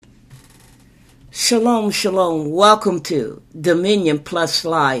Shalom, shalom. Welcome to Dominion Plus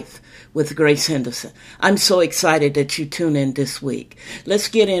Life with Grace Henderson. I'm so excited that you tune in this week. Let's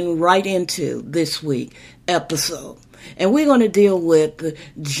get right into this week episode. And we're going to deal with the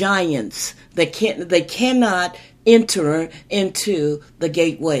giants that they cannot enter into the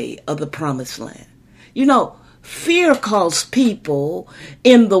gateway of the promised land. You know, fear caused people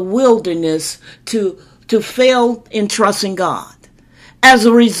in the wilderness to fail in trusting God. As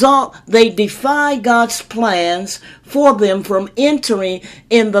a result, they defy God's plans for them from entering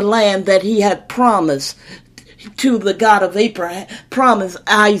in the land that he had promised to the God of Abraham, promised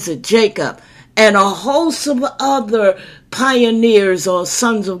Isaac, Jacob, and a host of other pioneers or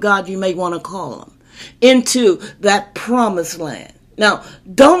sons of God, you may want to call them, into that promised land. Now,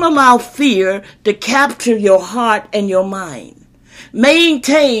 don't allow fear to capture your heart and your mind.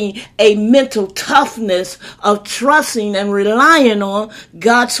 Maintain a mental toughness of trusting and relying on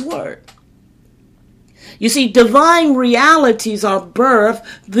God's word. You see, divine realities are birthed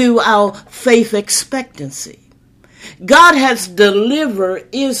through our faith expectancy. God has delivered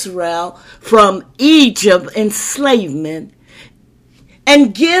Israel from Egypt enslavement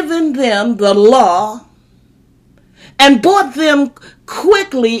and given them the law and brought them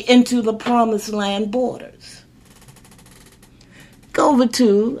quickly into the promised land borders. Go over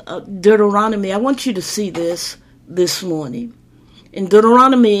to Deuteronomy. I want you to see this morning. In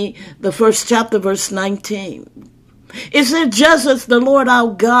Deuteronomy, the first chapter, verse 19. It said, just as the Lord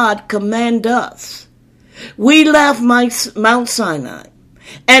our God commanded us, we left Mount Sinai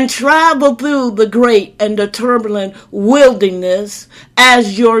and traveled through the great and the turbulent wilderness,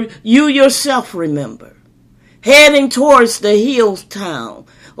 as you yourself remember, heading towards the hill town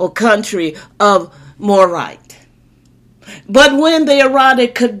or country of Morite. But when they arrived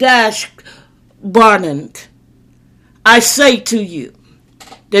at Kadesh Barnea, I say to you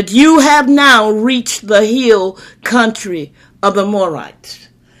that you have now reached the hill country of the Amorites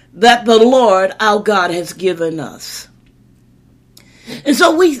that the Lord our God has given us. And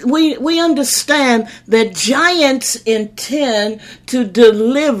so we understand that giants intend to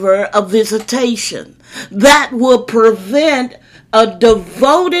deliver a visitation that will prevent a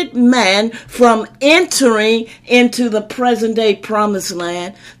devoted man from entering into the present-day promised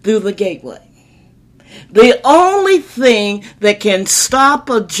land through the gateway. The only thing that can stop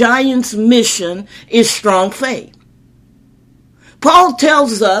a giant's mission is strong faith. Paul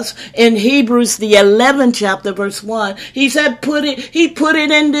tells us in Hebrews, the 11th chapter, verse 1, he put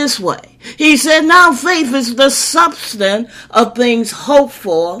it in this way. He said, now faith is the substance of things hoped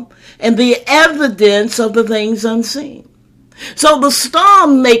for and the evidence of the things unseen. So the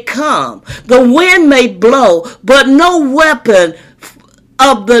storm may come, the wind may blow, but no weapon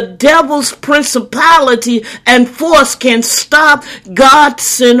of the devil's principality and force can stop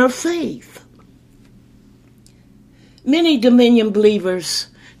God-centered faith. Many Dominion believers,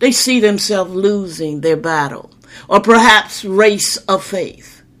 they see themselves losing their battle, or perhaps race of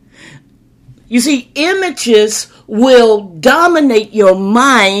faith. You see, images will dominate your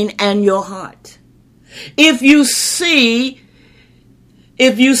mind and your heart. If you see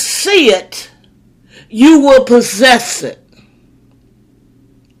it, you will possess it.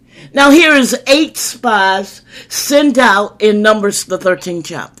 Now here is 8 spies sent out in Numbers, the 13th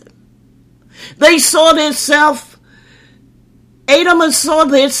chapter. They saw themselves, 8 of them saw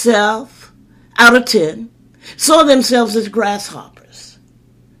themselves, out of 10, saw themselves as grasshoppers.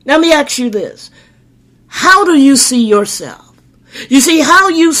 Now let me ask you this. How do you see yourself? You see, how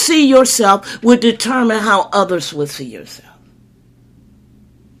you see yourself would determine how others will see yourself.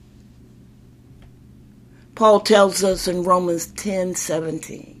 Paul tells us in Romans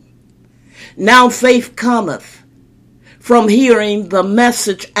 10:17, now faith cometh from hearing the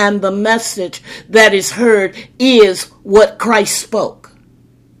message, and the message that is heard is what Christ spoke.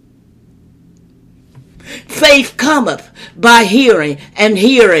 Faith cometh by hearing and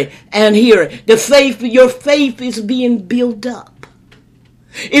hearing and hearing. Your faith is being built up.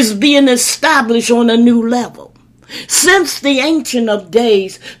 It's being established on a new level. Since the ancient of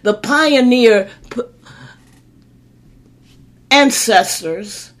days, the pioneer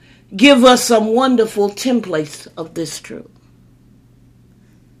ancestors give us some wonderful templates of this truth.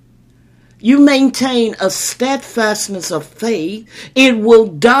 You maintain a steadfastness of faith, it will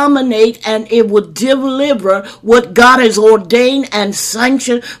dominate and it will deliver what God has ordained and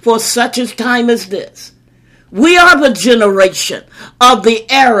sanctioned for such a time as this. We are the generation of the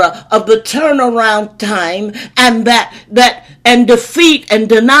era of the turnaround time, and and defeat and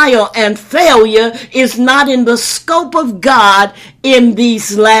denial and failure is not in the scope of God in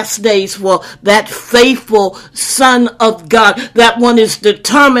these last days for that faithful Son of God. That one is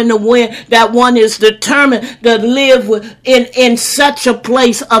determined to win. That one is determined to live in such a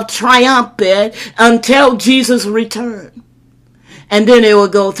place of triumph until Jesus returns. And then it will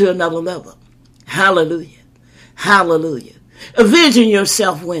go to another level. Hallelujah. Hallelujah. Envision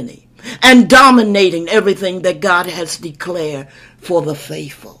yourself winning and dominating everything that God has declared for the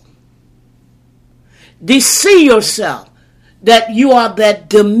faithful. See yourself that you are that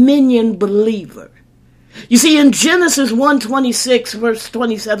dominion believer. You see, in Genesis 1:26, verse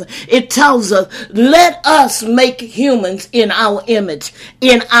 27, it tells us, let us make humans in our image,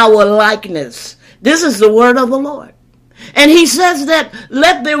 in our likeness. This is the word of the Lord. And he says that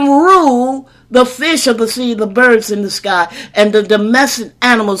let them rule the fish of the sea, the birds in the sky, and the domestic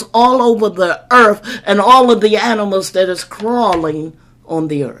animals all over the earth, and all of the animals that is crawling on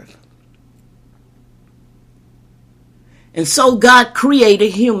the earth. And so God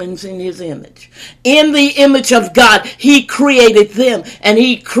created humans in his image. In the image of God, he created them, and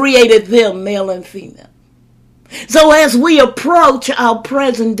he created them male and female. So as we approach our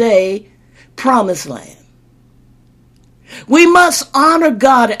present day promised land, we must honor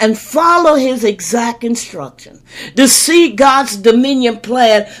God and follow his exact instruction to see God's dominion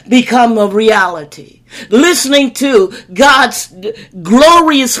plan become a reality. Listening to God's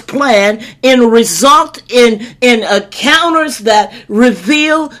glorious plan result in encounters that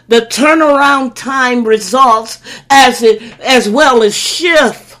reveal the turnaround time results as well as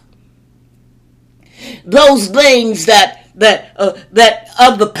shift those things that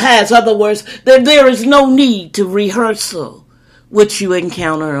of the past. In other words, there is no need to rehearsal which you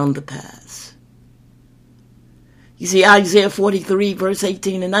encounter on the past. You see, Isaiah 43, verse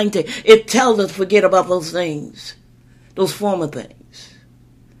 18 and 19, it tells us forget about those things, those former things,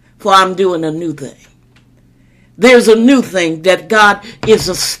 for I'm doing a new thing. There's a new thing that God is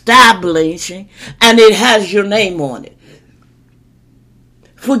establishing, and it has your name on it.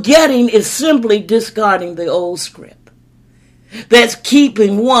 Forgetting is simply discarding the old script. That's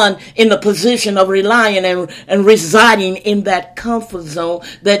keeping one in the position of relying and residing in that comfort zone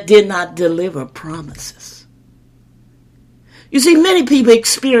that did not deliver promises. You see, many people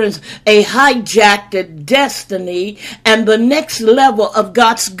experience a hijacked destiny, and the next level of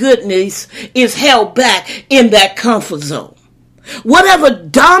God's goodness is held back in that comfort zone. Whatever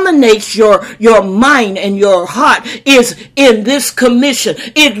dominates your mind and your heart is in this commission.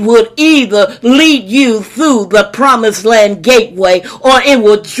 It would either lead you through the promised land gateway, or it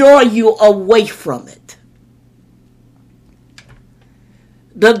will draw you away from it.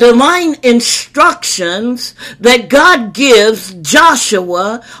 The divine instructions that God gives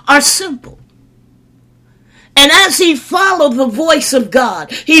Joshua are simple. And as he followed the voice of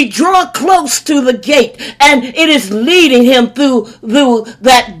God, he drew close to the gate, and it is leading him through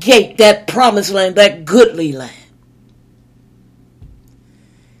that gate, that promised land, that goodly land.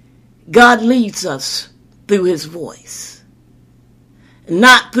 God leads us through his voice,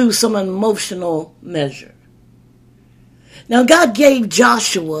 not through some emotional measure. Now, God gave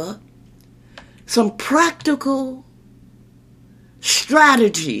Joshua some practical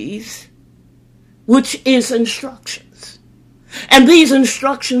strategies, which is instructions. And these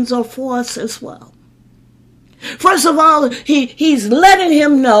instructions are for us as well. First of all, he's letting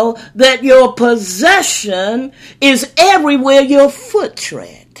him know that your possession is everywhere your foot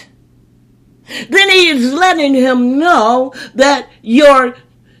tread. Then he's letting him know that your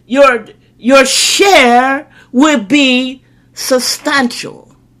share will be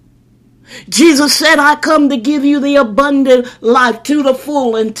substantial. Jesus said, I come to give you the abundant life to the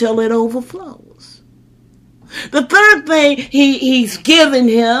full until it overflows. The third thing he's giving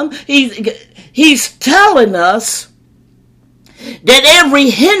him, he's telling us that every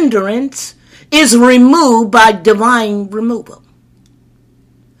hindrance is removed by divine removal.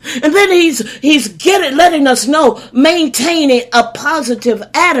 And then he's letting us know maintaining a positive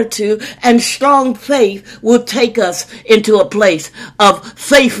attitude and strong faith will take us into a place of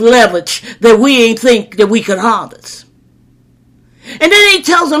faith leverage that we ain't think that we could harvest. And then he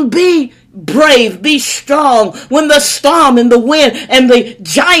tells them, be brave, be strong. When the storm and the wind and the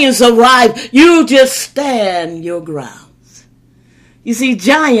giants arrive, you just stand your grounds. You see,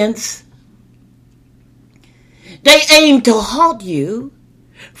 giants, they aim to halt you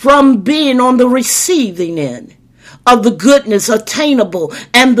from being on the receiving end of the goodness attainable.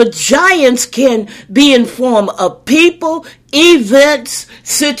 And the giants can be in form of people, events,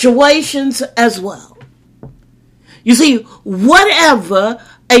 situations as well. You see, whatever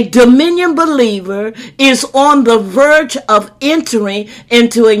a dominion believer is on the verge of entering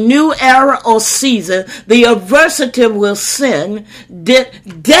into a new era or season, the adversity will send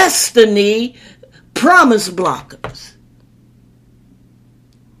destiny promise blockers.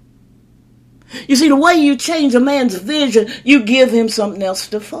 You see, the way you change a man's vision, you give him something else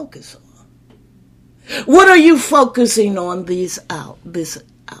to focus on. What are you focusing on this hour?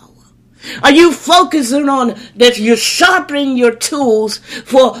 Are you focusing on that you're sharpening your tools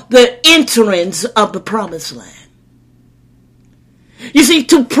for the entrance of the promised land? You see,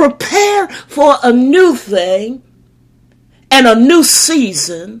 to prepare for a new thing and a new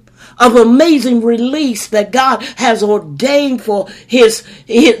season of amazing release that God has ordained for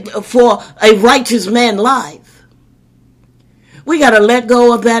for a righteous man's life, we got to let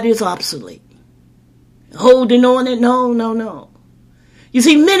go of that is obsolete. Holding on it, no. You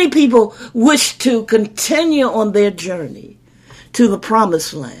see, many people wish to continue on their journey to the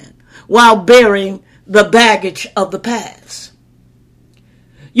promised land while bearing the baggage of the past.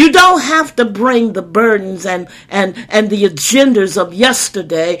 You don't have to bring the burdens and the agendas of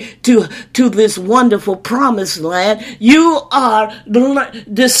yesterday to this wonderful promised land. You are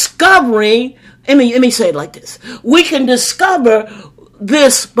discovering, let me say it like this. We can discover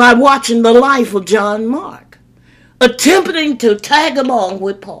this by watching the life of John Mark, attempting to tag along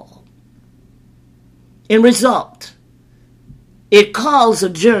with Paul. In result, it caused a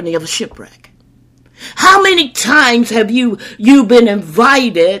journey of shipwreck. How many times have you been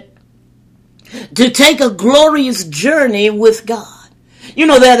invited to take a glorious journey with God? You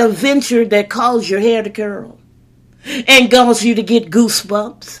know, that adventure that caused your hair to curl and causes you to get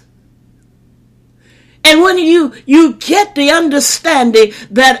goosebumps. And when you get the understanding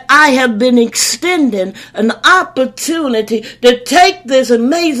that I have been extending an opportunity to take this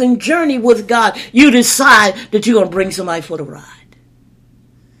amazing journey with God, you decide that you're going to bring somebody for the ride.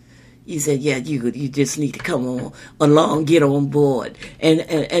 You said, yeah, you just need to come along, get on board,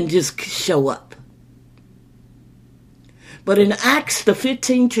 and just show up. But in Acts, the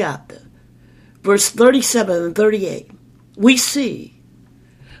 15th chapter, verse 37 and 38, we see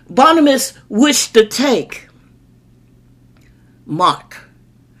Barnabas wished to take Mark,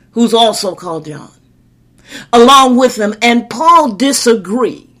 who's also called John, along with him, and Paul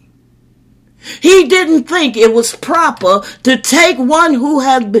disagreed. He didn't think it was proper to take one who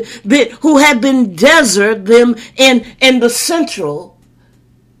had been desert them in the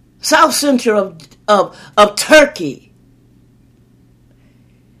south central of Turkey,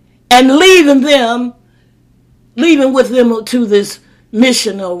 and leaving with them to this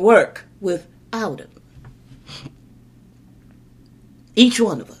mission or work without him. Each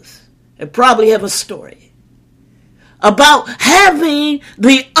one of us probably have a story about having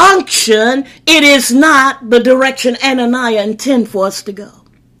the unction. It is not the direction Ananias intended for us to go.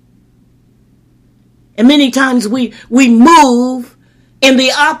 And many times we move in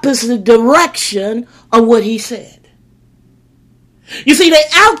the opposite direction of what he said. You see, the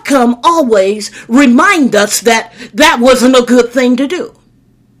outcome always reminds us that wasn't a good thing to do.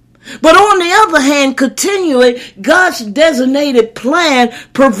 But on the other hand, continually, God's designated plan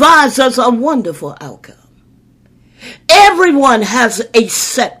provides us a wonderful outcome. Everyone has a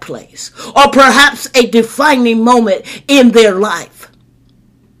set place, or perhaps a defining moment in their life.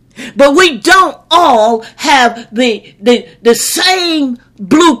 But we don't all have the same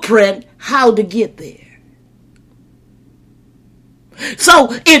blueprint how to get there. So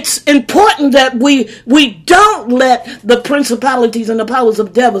it's important that we don't let the principalities and the powers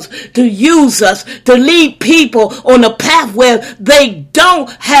of devils to use us to lead people on a path where they don't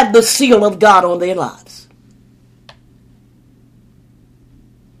have the seal of God on their lives.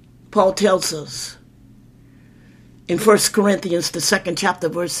 Paul tells us in 1 Corinthians, the 2nd chapter,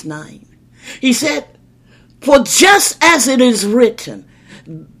 verse 9. He said, "For just as it is written,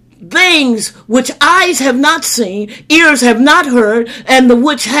 things which eyes have not seen, ears have not heard, and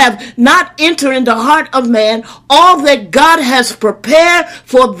which have not entered into the heart of man, all that God has prepared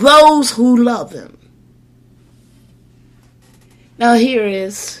for those who love him." Now here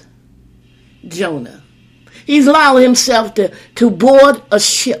is Jonah. He's allowed himself to board a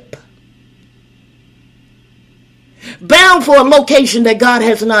ship, bound for a location that God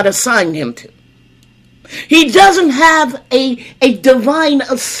has not assigned him to. He doesn't have a divine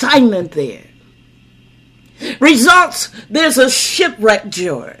assignment there. Results, there's a shipwreck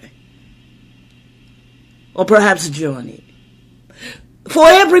journey, or perhaps journey, for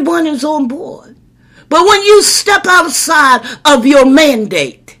everyone is on board. But when you step outside of your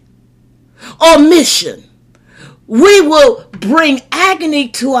mandate or mission, we will bring agony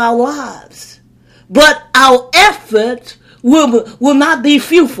to our lives But our efforts will not be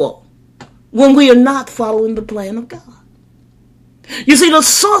futile when we are not following the plan of God. You see, the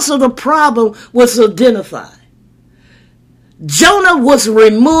source of the problem was identified. Jonah was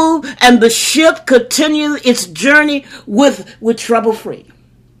removed and the ship continued its journey with trouble-free.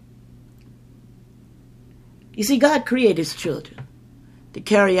 You see, God created his children to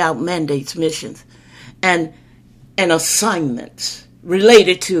carry out mandates, missions, and assignments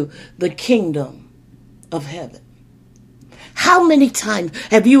related to the kingdom of heaven. How many times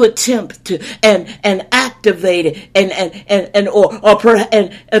have you attempted to and activated and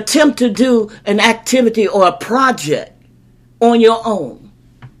attempt to do an activity or a project on your own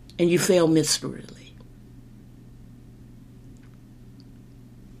and you fail miserably?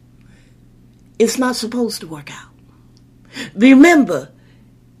 It's not supposed to work out. Remember,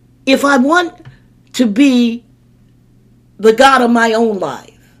 if I want to be the God of my own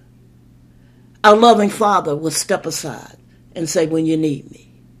life, our loving Father will step aside and say, when you need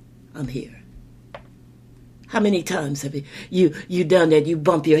me, I'm here. How many times have you done that? You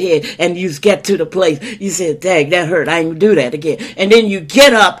bump your head and you get to the place. You say, dang, that hurt. I ain't gonna do that again. And then you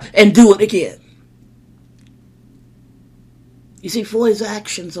get up and do it again. You see, for his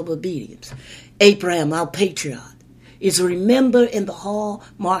actions of obedience, Abraham, our patriarch, is remembered in the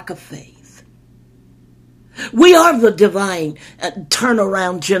hallmark of faith. We are the divine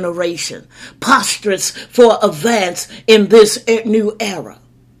turnaround generation, posturous for advance in this new era.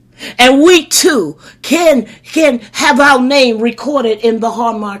 And we too can have our name recorded in the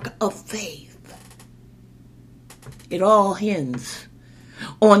hallmark of faith. It all hinges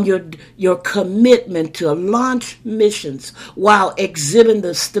on your commitment to launch missions while exhibiting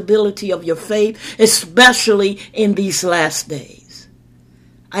the stability of your faith, especially in these last days.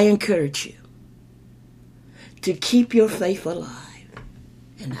 I encourage you to keep your faith alive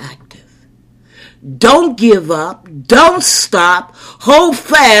and active. Don't give up. Don't stop. Hold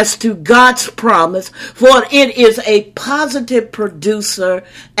fast to God's promise, for it is a positive producer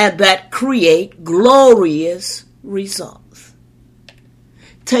and that create glorious results.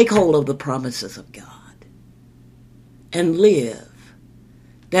 Take hold of the promises of God and live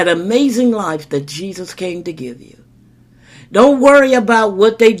that amazing life that Jesus came to give you. Don't worry about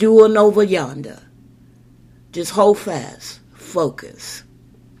what they doing over yonder. Just hold fast, focus.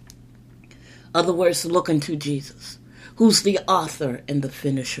 Other words, look unto Jesus, who's the author and the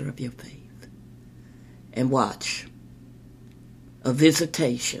finisher of your faith. And watch a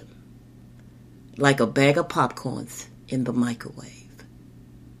visitation like a bag of popcorns in the microwave.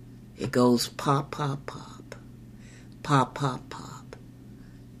 It goes pop, pop, pop, pop, pop, pop,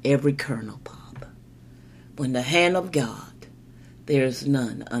 every kernel pop. When the hand of God, there is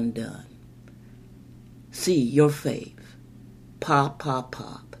none undone. See your faith, pop, pop,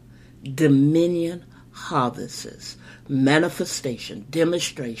 pop, dominion, harvests, manifestation,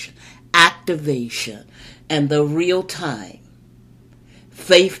 demonstration, activation, and the real time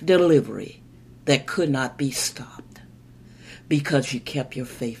faith delivery that could not be stopped because you kept your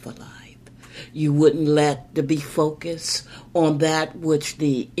faith alive. You wouldn't let the be focused on that which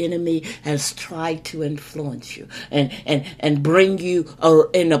the enemy has tried to influence you and bring you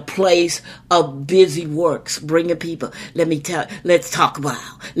in a place of busy works, bringing people. Let's talk about,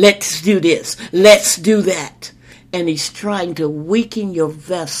 let's do this, let's do that. And he's trying to weaken your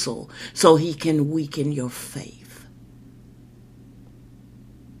vessel so he can weaken your faith.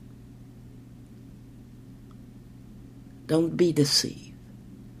 Don't be deceived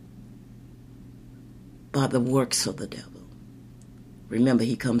by the works of the devil. Remember,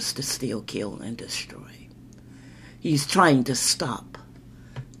 he comes to steal, kill, and destroy. He's trying to stop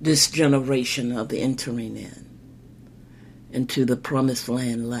this generation of entering into the promised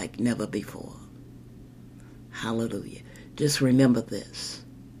land like never before. Hallelujah. Just remember this.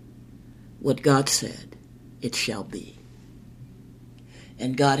 What God said, it shall be.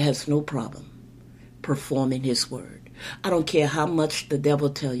 And God has no problem performing his word. I don't care how much the devil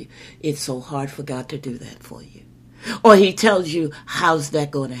tell you, it's so hard for God to do that for you. Or he tells you, how's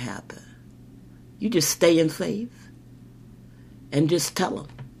that going to happen? You just stay in faith and just tell him,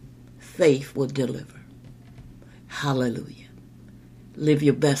 faith will deliver. Hallelujah. Live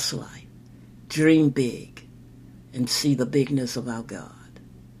your best life. Dream big and see the bigness of our God.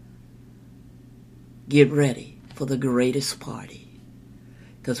 Get ready for the greatest party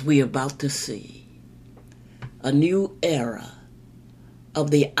because we're about to see a new era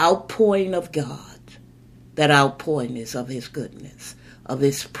of the outpouring of God. That outpouring is of his goodness, of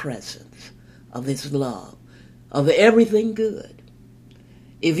his presence, of his love, of everything good.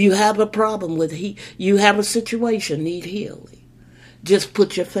 If you have a problem with you have a situation, need healing, just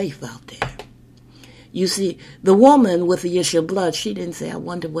put your faith out there. You see, the woman with the issue of blood, she didn't say, I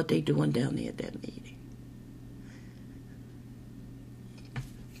wonder what they're doing down there at that meeting.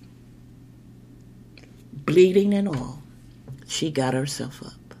 Bleeding and all, she got herself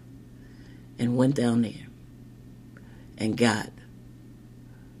up and went down there and got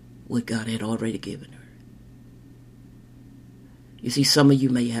what God had already given her. You see, some of you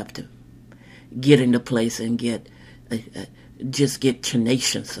may have to get into place and just get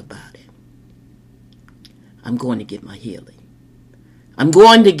tenacious about it. I'm going to get my healing. I'm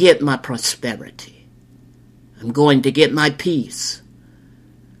going to get my prosperity. I'm going to get my peace.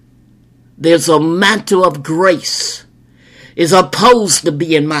 There's a mantle of grace is supposed to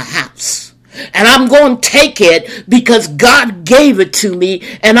be in my house. And I'm going to take it because God gave it to me,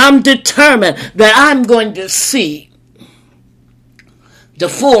 and I'm determined that I'm going to see the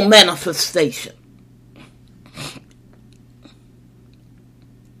full manifestation.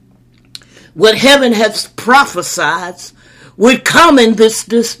 What heaven has prophesied would come in this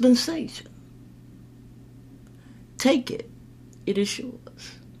dispensation. Take it. It is yours.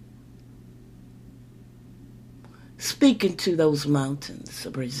 Speaking to those mountains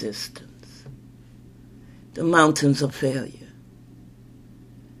of resistance, the mountains of failure,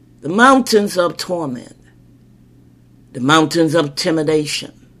 the mountains of torment, the mountains of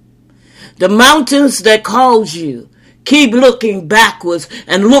intimidation, the mountains that cause you keep looking backwards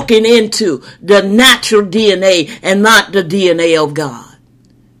and looking into the natural DNA and not the DNA of God.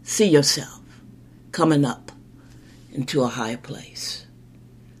 See yourself coming up into a higher place,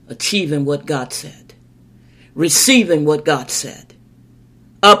 achieving what God said, receiving what God said,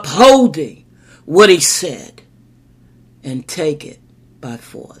 upholding what he said, and take it by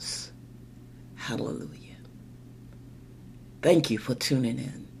force. Hallelujah. Thank you for tuning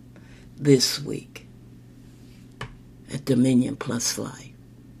in this week at Dominion Plus Life.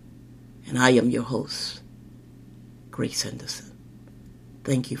 And I am your host, Grace Henderson.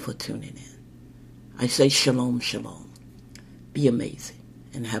 Thank you for tuning in. I say shalom, shalom. Be amazing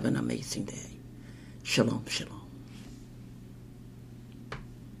and have an amazing day. Shalom, shalom.